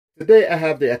Today I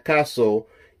have the Akaso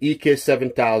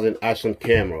EK7000 action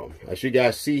camera. As you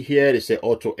guys see here, it's a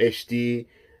Ultra HD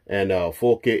and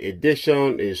 4K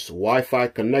edition. It's Wi-Fi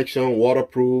connection,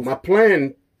 waterproof. My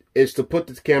plan is to put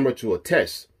this camera to a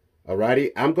test.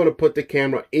 Alrighty, I'm gonna put the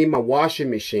camera in my washing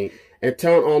machine and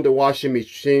turn on the washing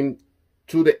machine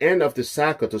to the end of the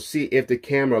cycle to see if the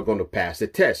camera gonna pass the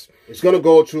test. It's gonna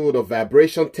go through the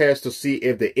vibration test to see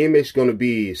if the image gonna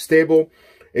be stable.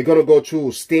 It's gonna go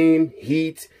through steam,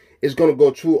 heat. It's gonna go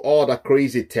through all the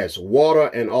crazy tests, water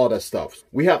and all that stuff.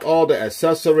 We have all the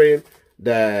accessory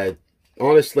that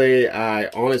honestly,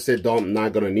 I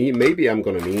not gonna need. Maybe I'm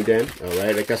gonna need them. All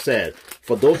right, like I said,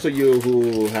 for those of you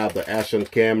who have the action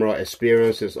camera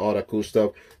experiences, all that cool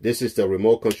stuff, this is the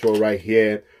remote control right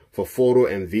here for photo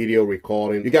and video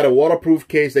recording. You got a waterproof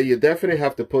case that you definitely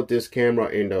have to put this camera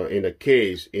in the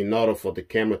case in order for the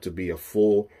camera to be a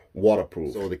full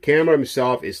waterproof. So the camera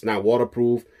itself is not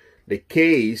waterproof. The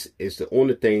case is the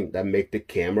only thing that make the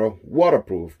camera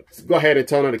waterproof. Let's go ahead and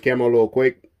turn on the camera a little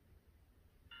quick.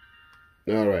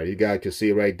 All right, you guys can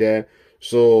see right there.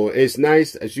 So it's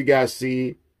nice, as you guys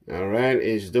see. All right,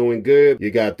 it's doing good.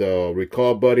 You got the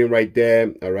record button right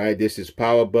there. All right, this is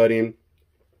power button,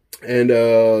 and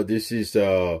this is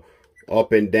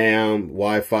up and down,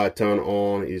 Wi-Fi turn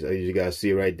on, as you guys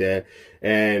see right there.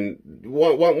 And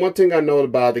one thing I know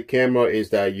about the camera is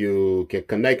that you can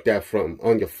connect that from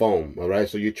on your phone. All right,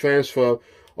 so you transfer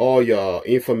all your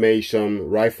information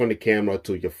right from the camera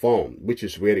to your phone, which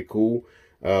is really cool.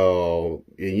 You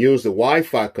use the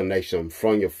Wi-Fi connection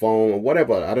from your phone or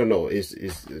whatever. I don't know.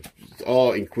 It's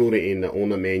all included in the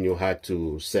owner manual how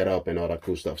to set up and all that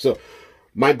cool stuff. So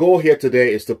my goal here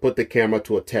today is to put the camera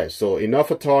to a test. So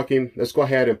enough of talking. Let's go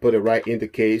ahead and put it right in the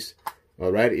case.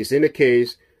 All right, it's in the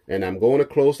case, and I'm going to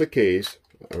close the case.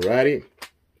 All righty,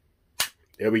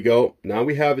 there we go. Now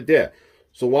we have it there.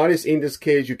 So while it's in this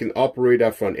case, you can operate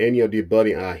that from any of the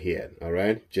button out here. All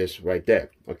right, just right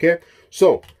there. Okay,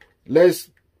 so let's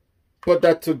put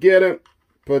that together.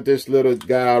 Put this little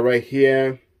guy right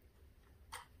here.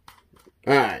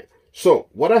 All right. So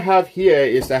what I have here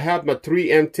is I have my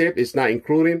 3M tip. It's not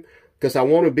including because I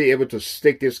want to be able to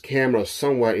stick this camera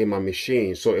somewhere in my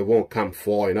machine so it won't come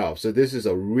falling off. So this is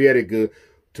a really good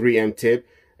 3M tip,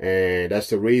 and that's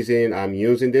the reason I'm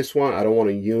using this one. I don't want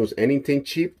to use anything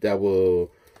cheap that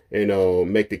will, you know,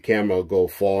 make the camera go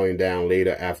falling down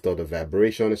later after the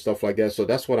vibration and stuff like that. So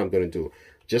that's what I'm going to do.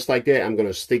 Just like that, I'm going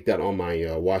to stick that on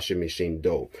my washing machine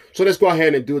door. So let's go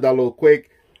ahead and do that real quick.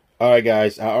 All right,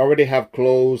 guys, I already have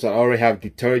clothes. I already have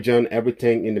detergent,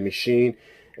 everything in the machine.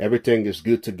 Everything is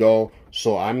good to go.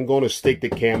 So I'm going to stick the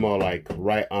camera like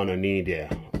right underneath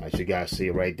there, as you guys see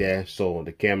right there. So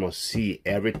the camera see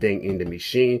everything in the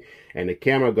machine, and the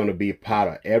camera going to be part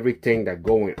of everything that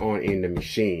going on in the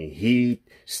machine. Heat,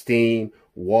 steam,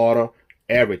 water,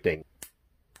 everything.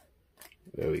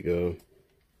 There we go.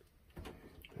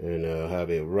 And I'll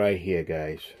have it right here,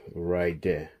 guys, right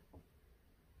there.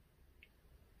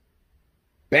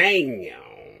 Bang!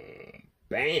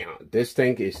 Bam! This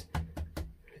thing is,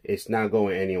 it's not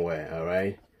going anywhere, all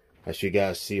right? As you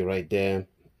guys see right there,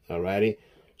 alrighty?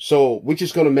 So we're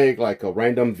just gonna make like a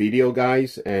random video,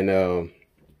 guys, and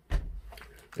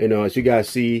you know, as you guys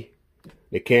see,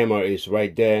 the camera is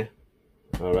right there,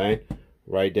 all right?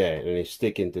 Right there, and it's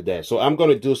sticking to that. So I'm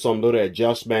gonna do some little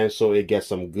adjustments so it gets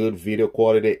some good video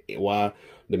quality while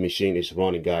the machine is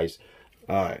running, guys.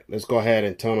 All right, let's go ahead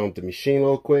and turn on the machine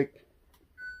real quick.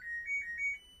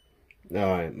 All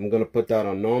right, I'm gonna put that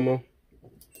on normal,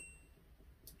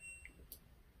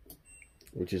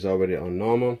 which is already on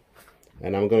normal,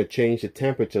 and I'm gonna change the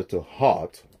temperature to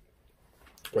hot.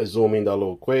 Let's zoom in that a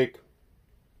little quick.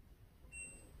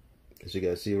 As you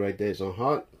guys see right there, it's on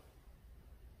hot.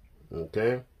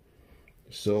 Okay,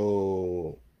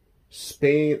 so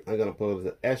spin, I'm gonna put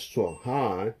the extra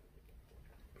high.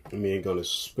 I'm gonna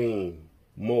spin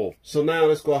more. So now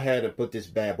let's go ahead and put this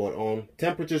bad boy on.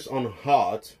 Temperatures on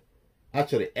hot.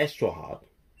 Actually extra hot.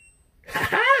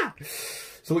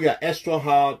 So we got extra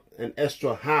hot and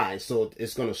extra high, so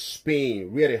it's gonna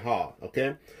spin really hard.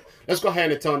 Okay, let's go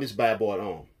ahead and turn this bad boy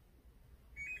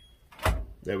on.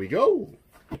 There we go.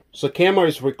 So camera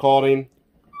is recording.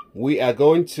 We are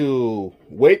going to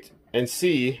wait and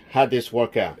see how this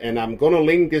work out, and I'm gonna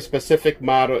link this specific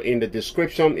model in the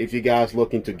description if you guys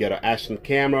looking to get an action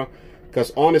camera.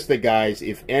 Because honestly, guys,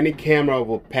 if any camera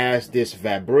will pass this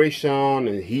vibration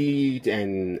and heat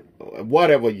and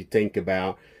whatever you think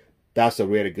about, that's a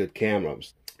really good camera.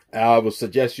 I would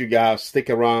suggest you guys stick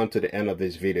around to the end of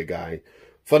this video, guys.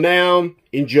 For now,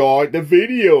 enjoy the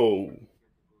video.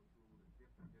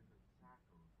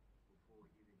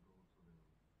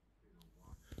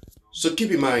 So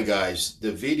keep in mind, guys,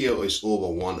 the video is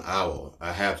over 1 hour.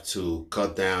 I have to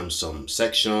cut down some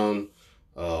section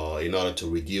in order to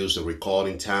reduce the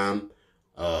recording time,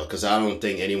 because I don't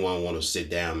think anyone want to sit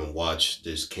down and watch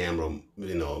this camera,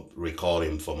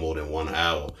 recording for more than 1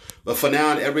 hour. But for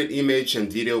now, every image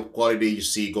and video quality you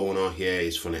see going on here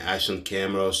is from the action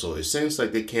camera. So it seems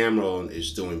like the camera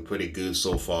is doing pretty good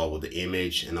so far with the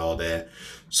image and all that.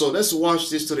 So let's watch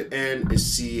this to the end and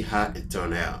see how it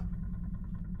turned out.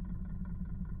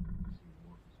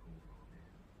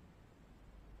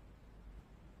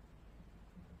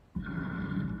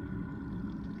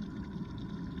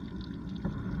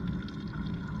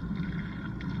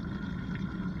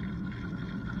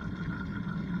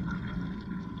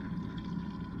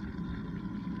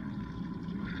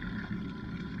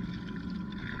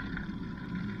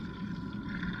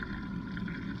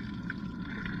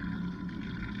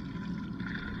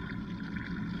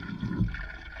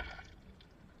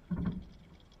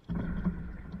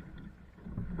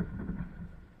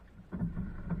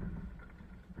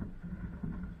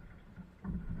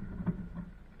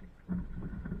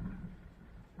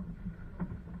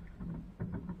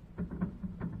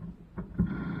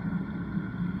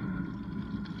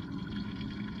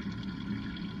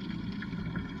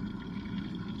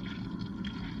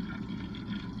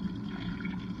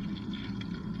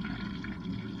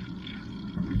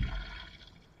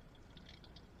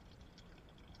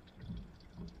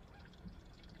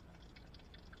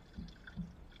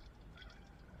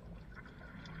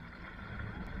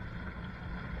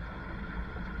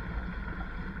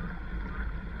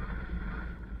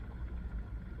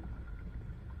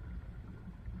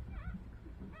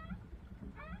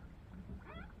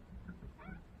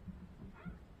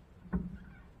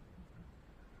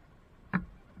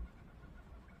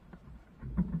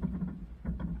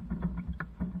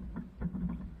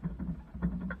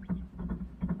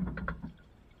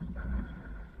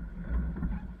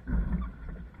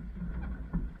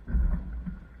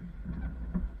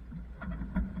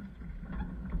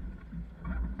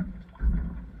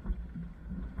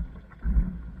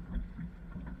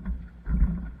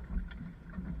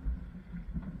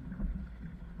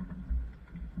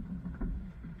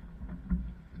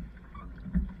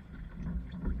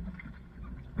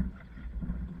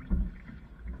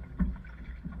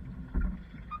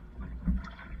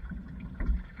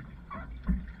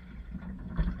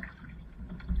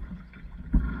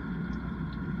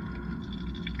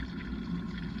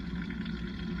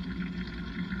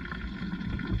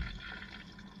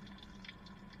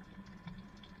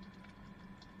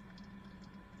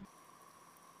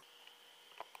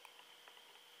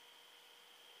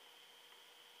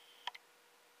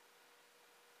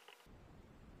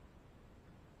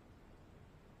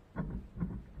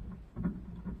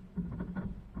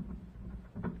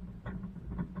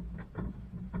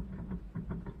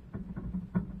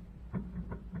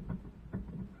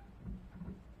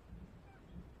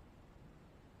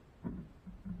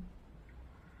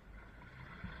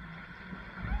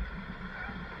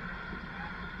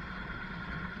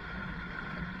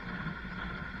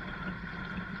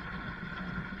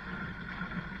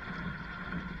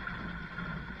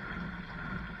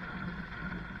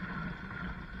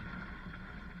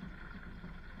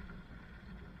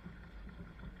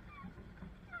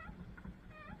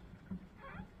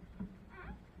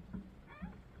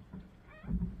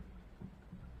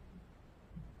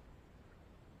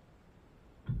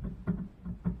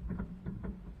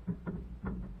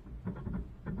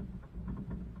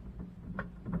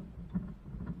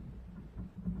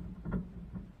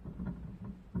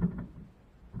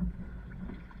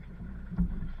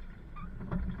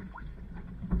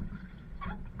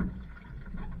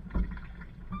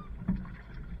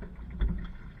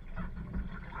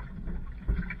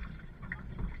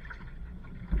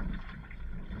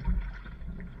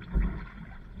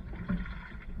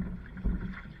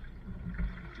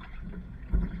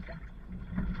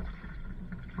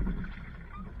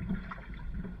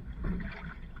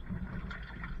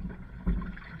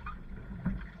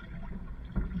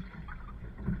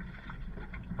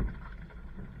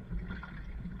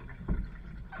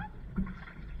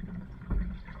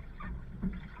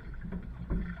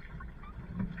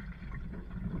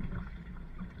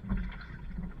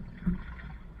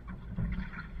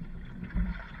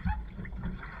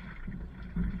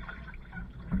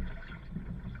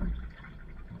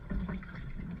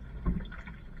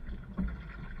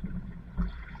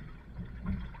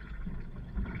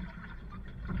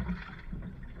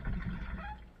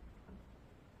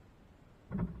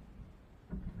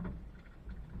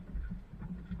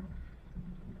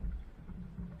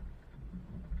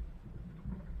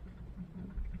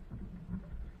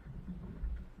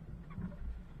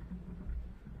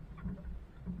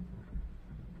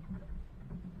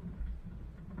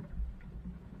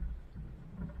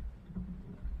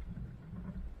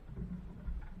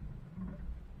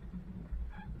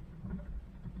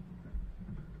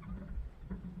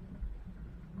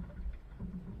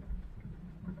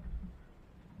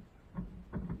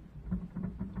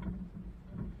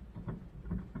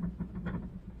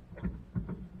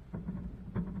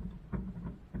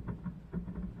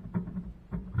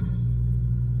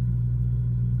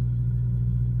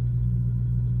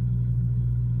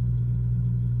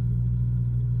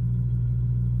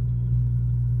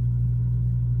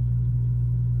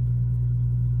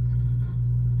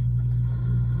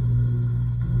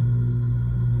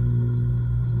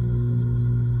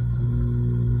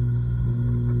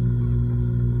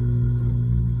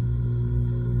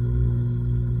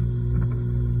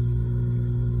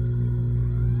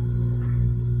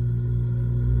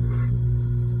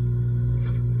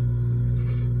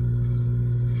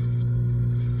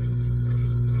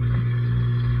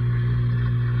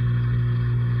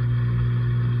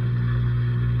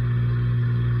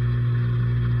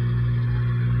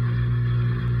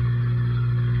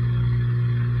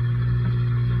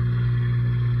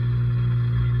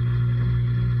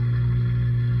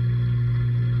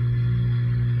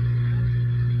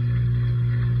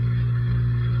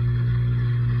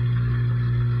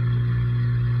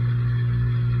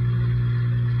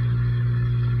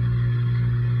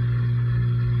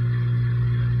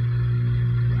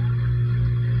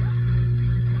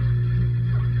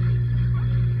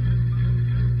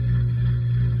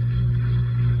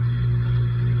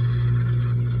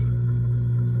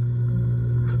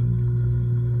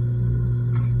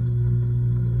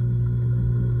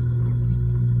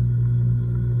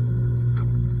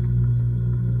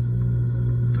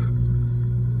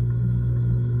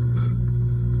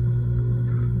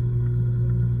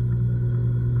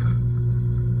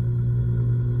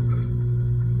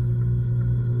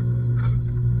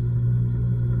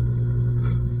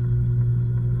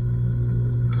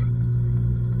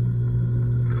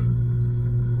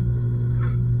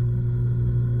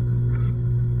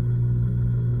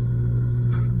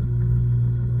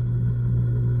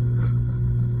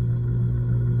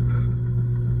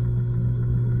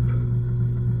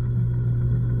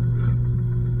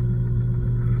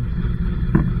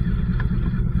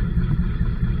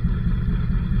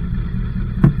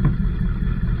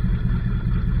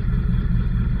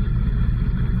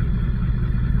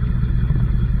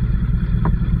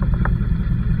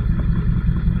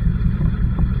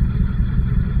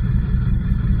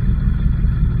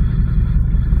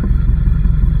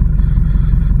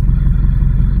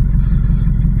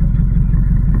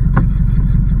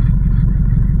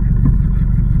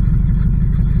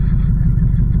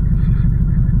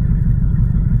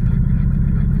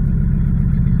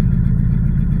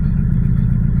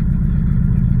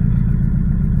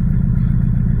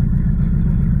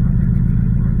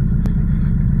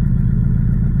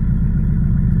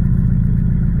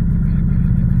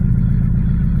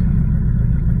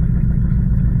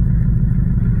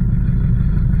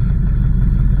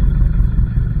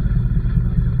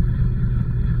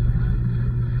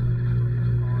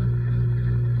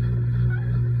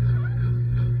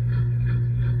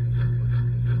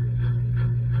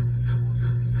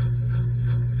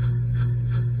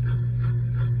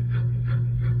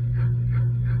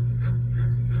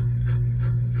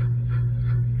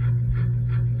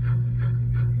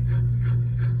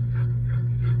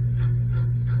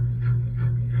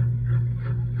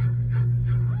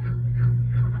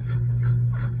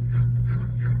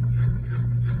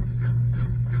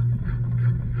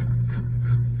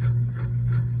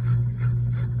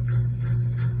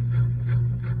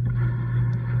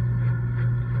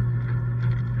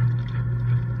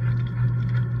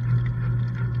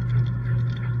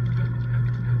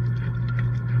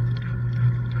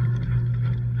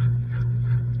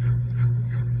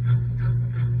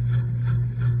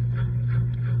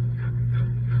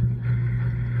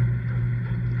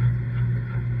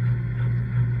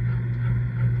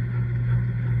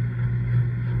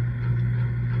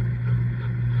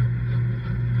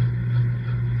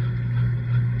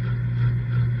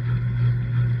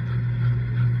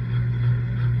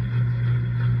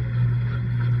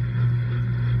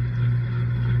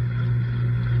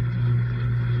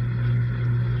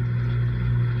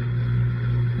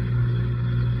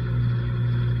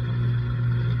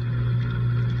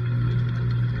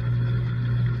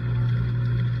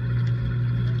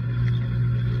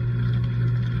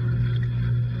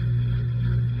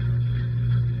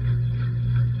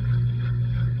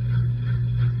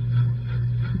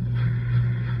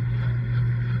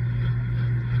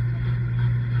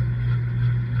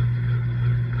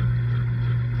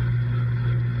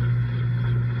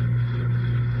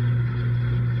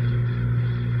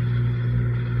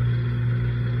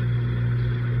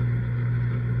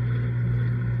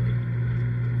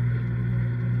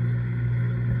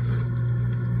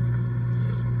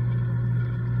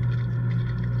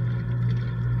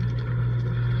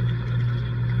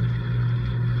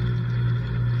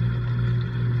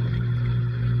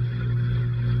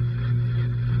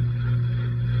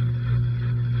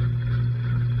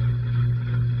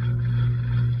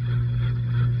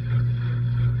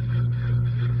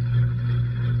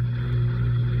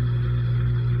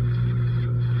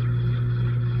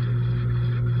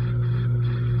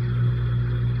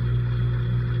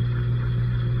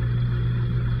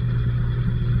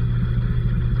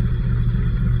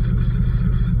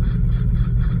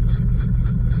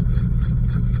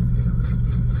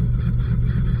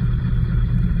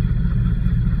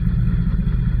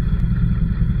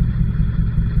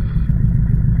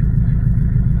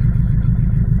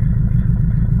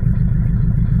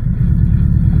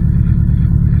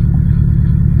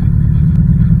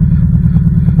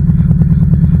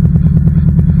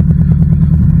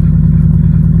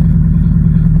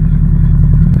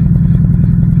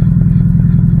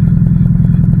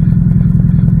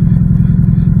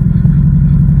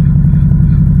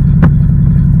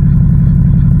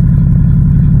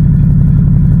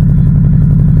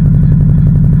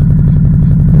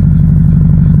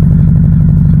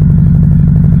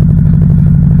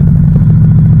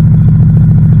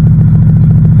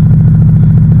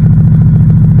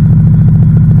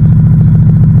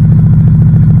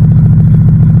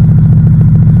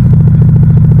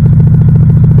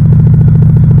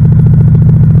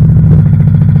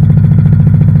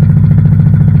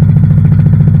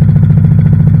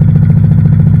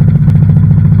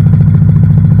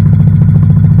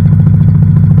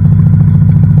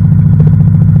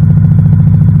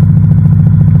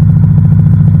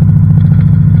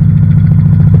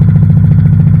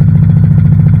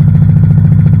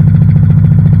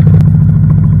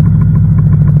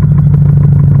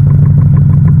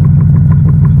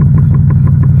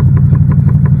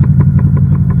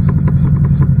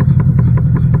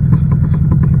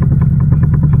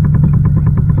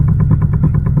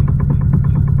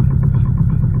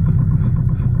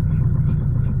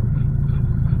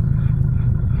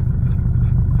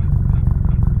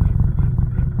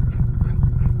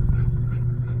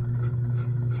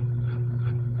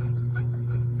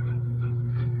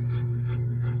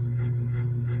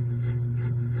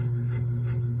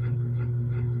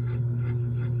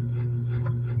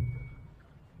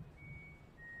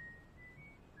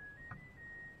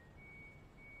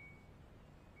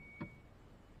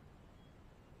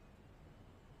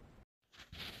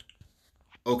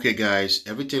 Okay guys,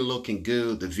 everything looking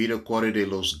good. The video quality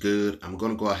looks good. I'm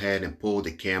going to go ahead and pull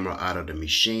the camera out of the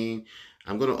machine.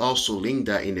 I'm going to also link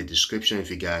that in the description if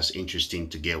you guys are interested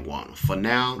to get one. For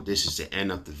now, this is the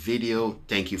end of the video.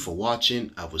 Thank you for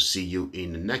watching. I will see you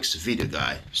in the next video,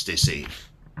 guys. Stay safe.